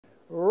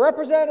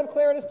Representative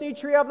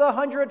Klarides-Ditria of the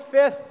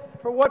 105th,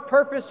 for what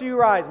purpose do you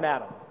rise,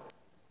 madam?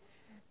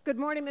 Good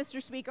morning,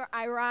 Mr. Speaker.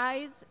 I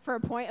rise for a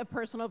point of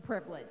personal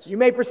privilege. You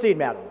may proceed,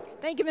 madam.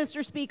 Thank you,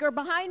 Mr. Speaker.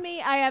 Behind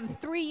me, I have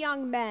three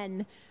young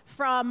men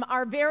from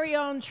our very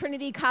own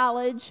Trinity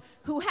College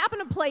who happen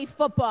to play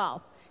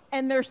football,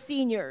 and they're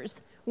seniors.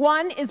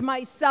 One is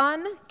my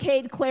son,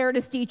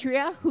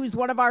 Klarides-Ditria, who's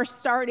one of our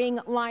starting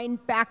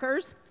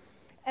linebackers,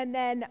 and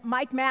then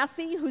Mike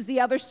Massey, who's the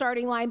other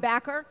starting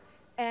linebacker,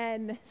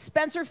 and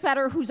Spencer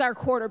Fetter, who's our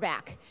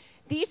quarterback.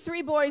 These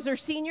three boys are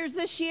seniors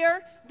this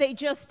year. They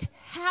just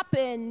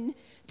happen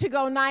to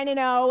go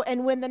 9-0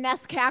 and win the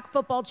NESCAC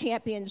football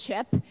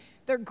championship.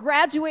 They're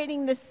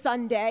graduating this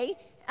Sunday,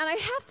 and I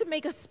have to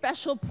make a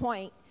special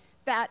point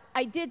that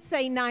I did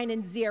say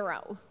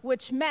 9-0,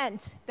 which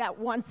meant that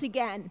once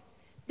again,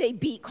 they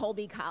beat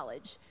Colby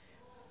College.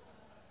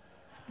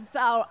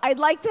 So I'd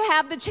like to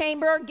have the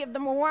chamber give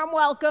them a warm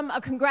welcome,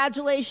 a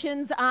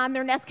congratulations on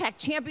their NESCAC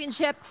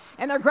championship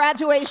and their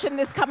graduation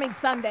this coming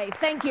Sunday.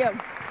 Thank you.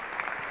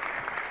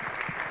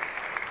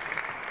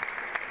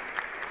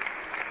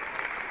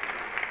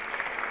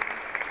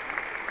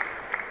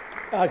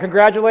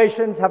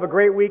 Congratulations. Have a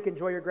great week.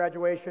 Enjoy your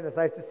graduation. It's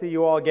nice to see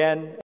you all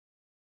again.